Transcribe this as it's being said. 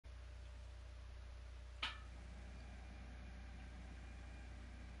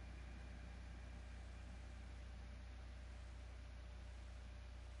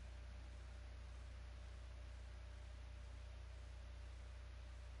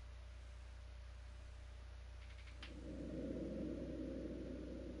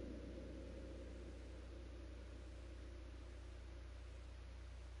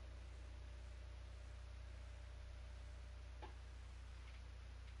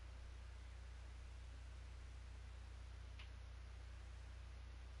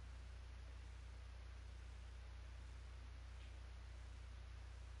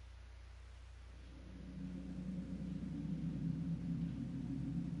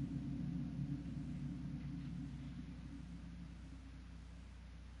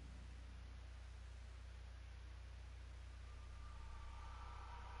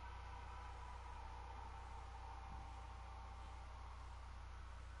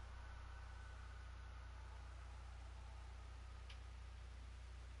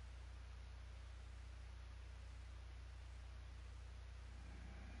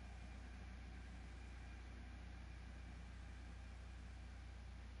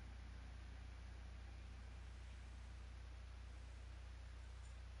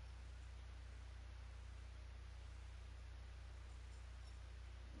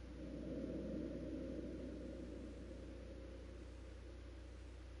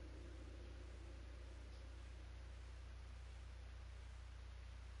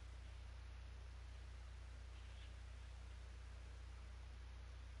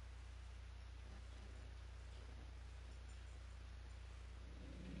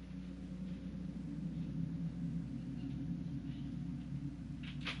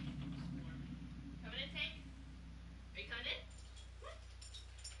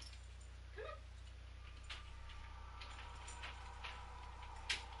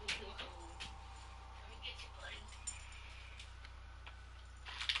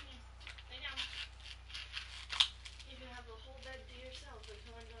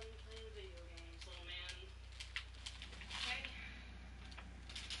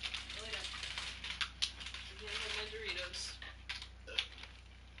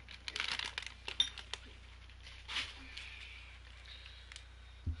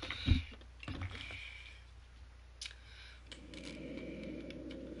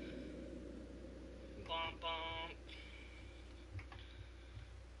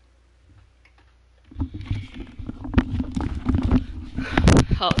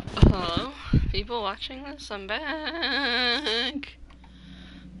Hello? People watching this? I'm back.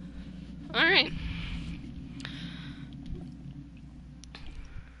 Alright.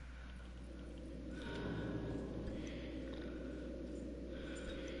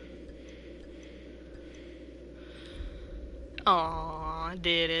 Aw, I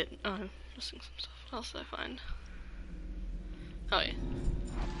did it. Oh, I'm missing some stuff. What else did I find? Oh yeah.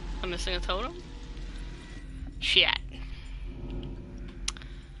 I'm missing a totem? Shit.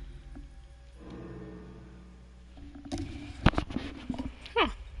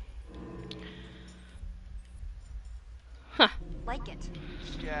 Huh. Like it.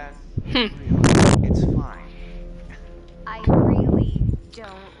 Yes. Really, it's fine. I really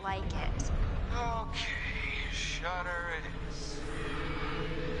don't like it. Okay, Shutter it is.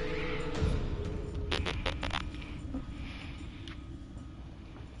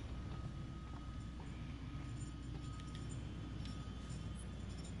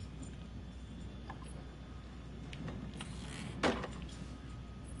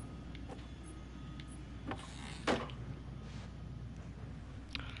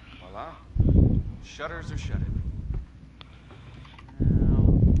 Voila. Shutters are shuttered. Now,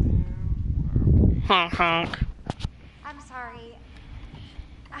 where were we? Honk honk. I'm sorry.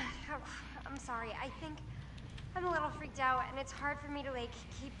 I'm sorry. I think I'm a little freaked out, and it's hard for me to, like,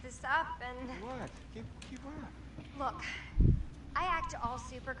 keep this up, and... What? Keep what? Look, I act all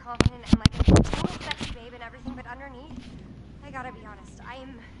super confident and like a total sexy babe and everything, but underneath, I gotta be honest,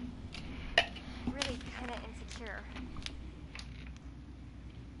 I'm really kind of insecure.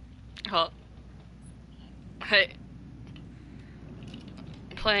 Oh. Hey.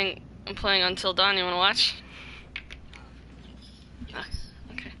 I'm playing Until Dawn. You wanna watch?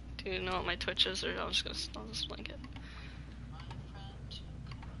 Okay. Do you know what my Twitch is, or I'll just link it.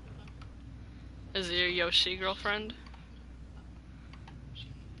 Is it your Yoshi girlfriend?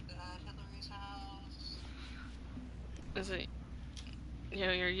 Is it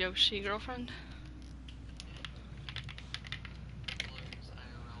your Yoshi girlfriend?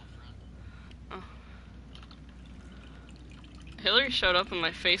 Oh. Hillary showed up in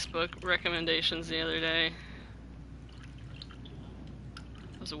my Facebook recommendations the other day.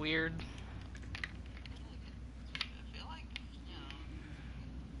 It was weird.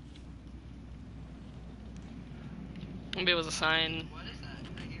 Maybe it was a sign. What is that?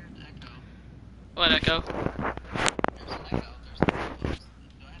 I hear an echo. What echo? There's an echo. There's an echo.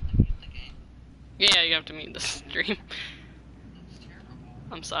 Do I have to mute the game? Yeah, you have to mute the stream. That's terrible.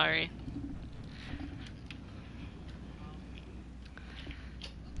 I'm sorry.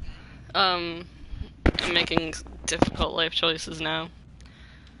 I'm making difficult life choices now.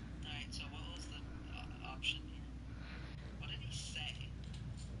 Alright, so what was the option here? What did he say?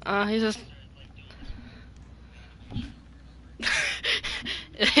 He's just... Started, like, doing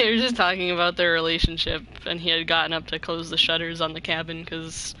they were just talking about their relationship, and he had gotten up to close the shutters on the cabin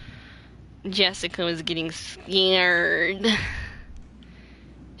because Jessica was getting scared.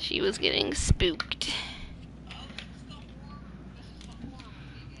 She was getting spooked. Oh, this is the horror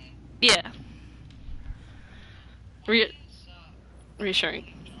movie game. Yeah. It's,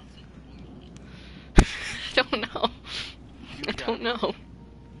 Reassuring. Johnson. I don't know. I don't know.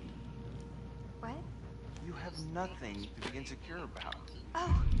 What? You have nothing to be insecure about.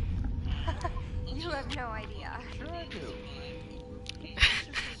 Oh. You have no idea. Sure I do. Just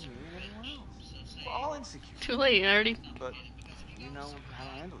as you and everyone else. We're all insecure. Too late, I already... But you know how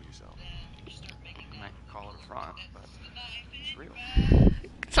to handle yourself. You might call it a front, but it's real.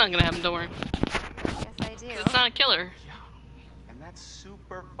 It's not gonna happen, don't worry. Yes, I do. It's not a killer. Yeah. And that's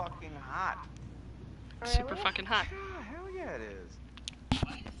super fucking hot. Really? Super fucking hot. Yeah, hell yeah it is.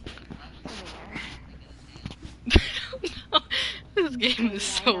 Here. This game is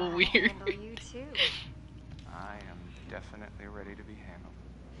I so know how to weird. handle you too. I am definitely ready to be handled.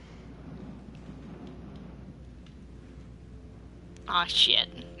 Aw,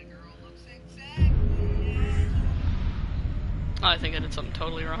 shit. The girl looks exactly. Oh, I think I did something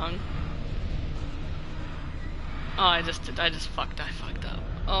totally wrong. Oh, I fucked up.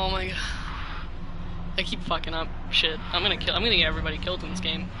 Oh my god. I keep fucking up. Shit. I'm gonna get everybody killed in this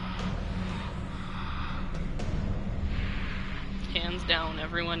game. Hands down,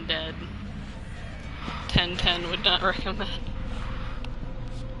 everyone dead. 10-10 would not recommend.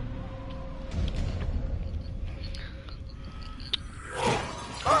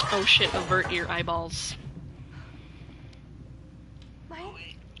 Oh shit, avert your eyeballs. What?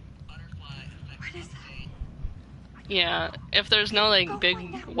 Wait, butterfly What is that? Yeah, if there's no like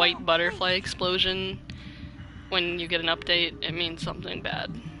big white butterfly explosion when you get an update, it means something bad.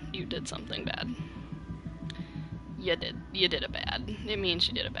 You did something bad. You did a bad. It means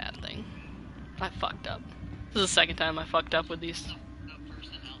you did a bad thing. I fucked up. This is the second time I fucked up with these. No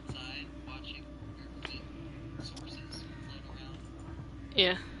person outside watching your sources float around.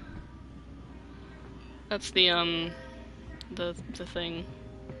 Yeah. That's the thing.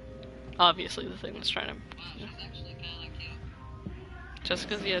 Obviously the thing that's trying to... Wow, she's actually kind of cute.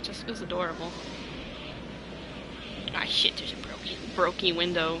 Jessica's adorable. Ah shit, there's a brokey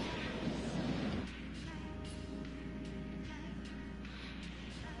window.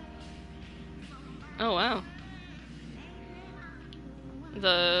 Oh wow.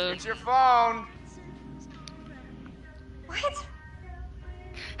 It's your phone. What?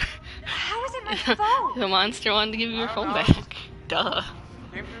 How is it my phone? The monster wanted to give you your I phone don't know. back. Duh.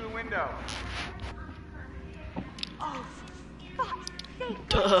 Came through the window. Oh, for fuck's sake.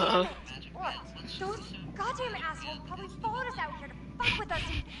 Duh. What? Those goddamn assholes probably followed us out here to fuck with us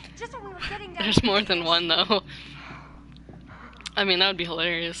and just when we were getting down. There's more than one though. I mean, that would be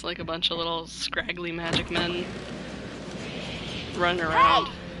hilarious, like a bunch of little scraggly magic men running around.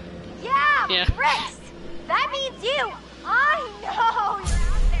 Hey! Yeah, Yeah. Chris! That means you! I know you're out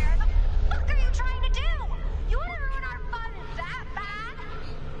there! The fuck are you trying to do? You wanna ruin our fun that bad?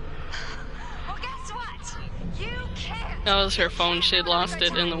 Well, guess what? You can't! That was her phone. She had lost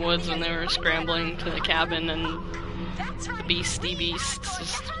it in the woods when they were scrambling to the cabin, and That's the right. beastie beast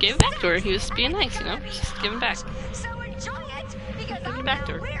just gave it back to her. He was being nice, you know? Just give it back. So enjoy it, because Give it I back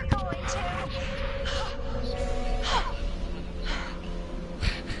to know her. we're going to.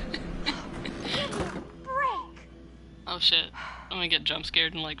 Give me a break. Oh shit. I'm gonna get jump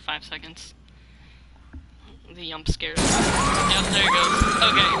scared in like 5 seconds. The jump scared. Yep, there it goes.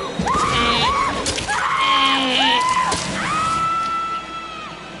 Okay.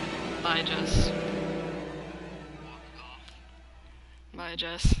 Bye, Jess. Bye,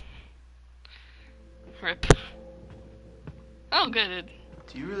 Jess. Rip. Oh, good.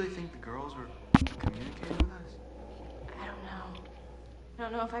 Do you really think the girls were communicating with us? I don't know. I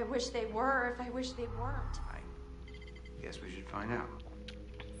don't know if I wish they were or if I wish they weren't. I guess we should find out.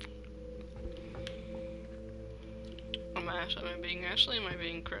 Am I being Ashley? Am I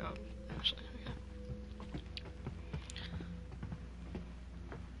being Crow? Ashley, okay.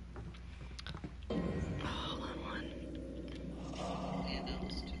 Hold on one.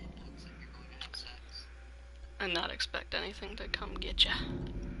 Announce to the books that you're going to have sex. And not expect anything to come get ya.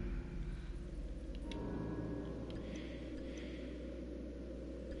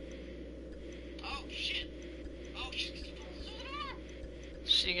 Oh shit! Oh shit!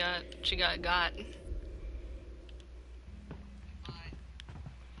 She got got. Bye.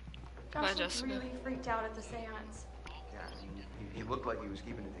 Bye, Josh looked Jessica. really freaked out at the seance. Yeah, I mean, he looked like he was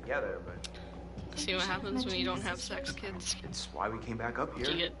keeping it together, but See what happens when you don't have sex, kids. it's why we came back up here.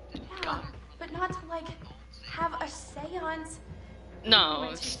 You get Yeah, got. but not to like have a seance.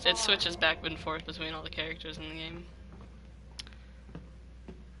 No, it switches back and forth between all the characters in the game.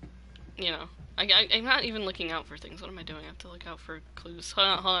 You know, I'm not even looking out for things. What am I doing? I have to look out for clues.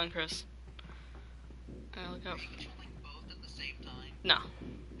 Hold on, Chris. I look out. Controlling both at the same time. No,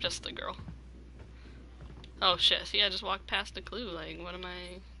 just the girl. Oh shit! See, I just walked past a clue. Like, what am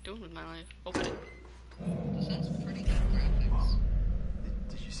I doing with my life? Open it. This has pretty good graphics.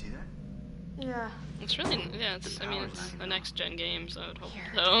 Did you see that? Yeah. It's really, yeah. I mean, it's a next gen game, so I would hope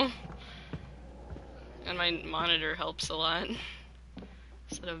so. And my monitor helps a lot.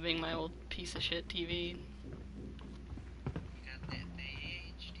 Instead of being my old piece of shit TV. You got the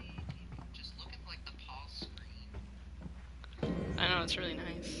HD. Just look at like the pause screen. I know, it's really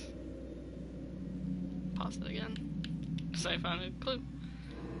nice. Pause it again. Because I found a clue.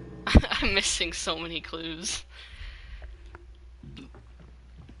 I'm missing so many clues.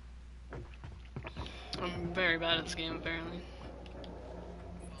 I'm very bad at this game, apparently.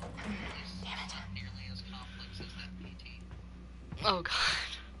 Damn it. Nearly as complex as that PT. Oh god.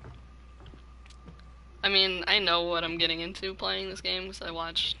 I mean, I know what I'm getting into playing this game because I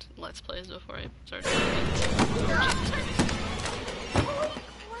watched Let's Plays before I started playing it. Holy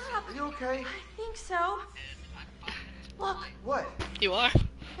crap. Are you okay? I think so. Look, What? You are?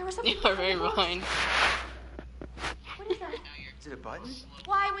 there was something You are very on the book. behind. What is that? Is it a button?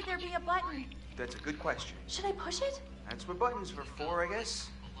 Why would there be a button? That's a good question. Should I push it? That's what buttons are for, I guess.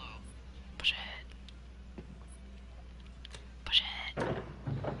 Push it. Push it.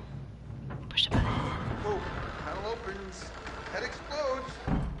 Push the button. Whoa, panel opens. Head explodes.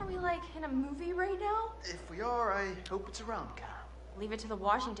 Are we like in a movie right now? If we are, I hope it's a rom com. Leave it to the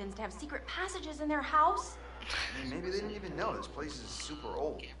Washingtons to have secret passages in their house? Maybe they didn't even know this place is super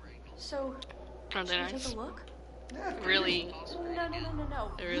old. So, Aren't should they we nice? take a look? Yeah, Really,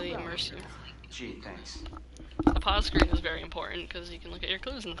 No. they really You go. immerse you. Gee, thanks. The pause screen is very important because you can look at your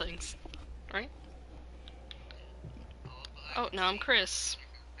clues and things, right? Oh, now I'm Chris.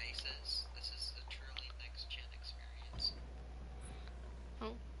 Faces. This is a truly next-gen experience.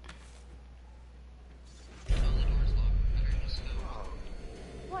 Oh, Oh, the door's locked. Better just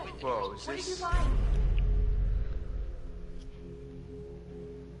go. What? Whoa, is What did you this... find?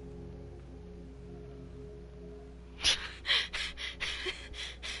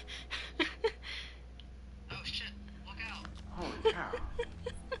 Oh shit! Look out! Holy cow.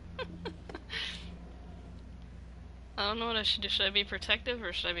 I don't know what I should do. Should I be protective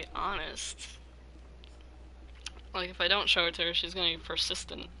or should I be honest? Like, if I don't show it to her, she's gonna be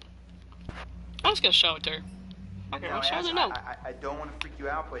persistent. I'm just gonna show it to her. Okay, Now, I'll show her the Ash, note. I don't want to freak you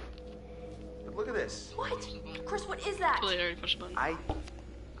out, but look at this. What? Chris, what is that? Actually, I already pushed the button. I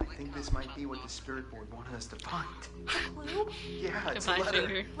think this might be what the spirit board wanted us to find. A clue? Yeah, it's a Goodbye, letter.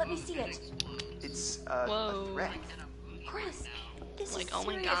 finger. Let me see it. It's Whoa. a threat. Chris, this Like, is oh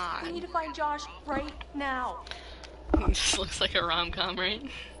my serious. God. We need to find Josh right now. It just looks like a rom-com, right?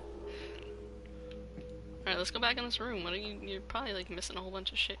 Alright, let's go back in this room. What are you? You're probably like missing a whole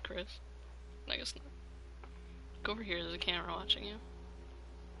bunch of shit, Chris. I guess not. Go over here. There's a camera watching you.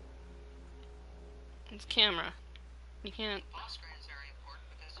 It's a camera. You can't. Pause screen is very important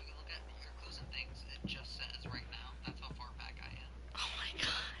because you can look at your clues and things. It just says right now. That's how far back I am. Oh my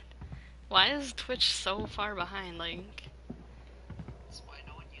god. Why is Twitch so far behind? Like, That's why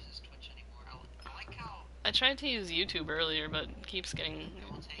no one uses Twitch anymore. I like how I tried to use YouTube earlier, but it keeps getting it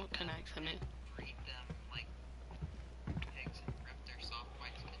will take won't connect to me. breed them like pigs and rip their soft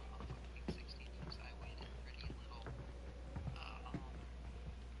white skin off of week 16 because I waited pretty little.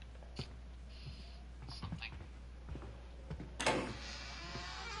 Something.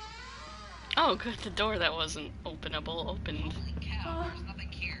 Oh, good. The door that wasn't openable opened. Holy cow! There's nothing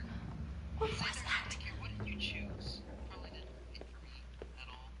here. What Say was there's that? nothing here. What did you choose? Probably didn't wait for me at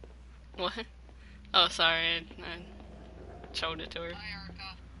all. What? Oh, sorry. I showed it to her. Hi,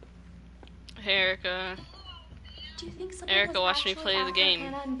 Erica. Hey, Erica. Do you think someone Erica, was watch me actually play the after game.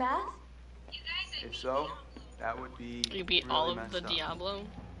 Hannah and Beth? If so, that would be You beat really all of messed the up. Diablo.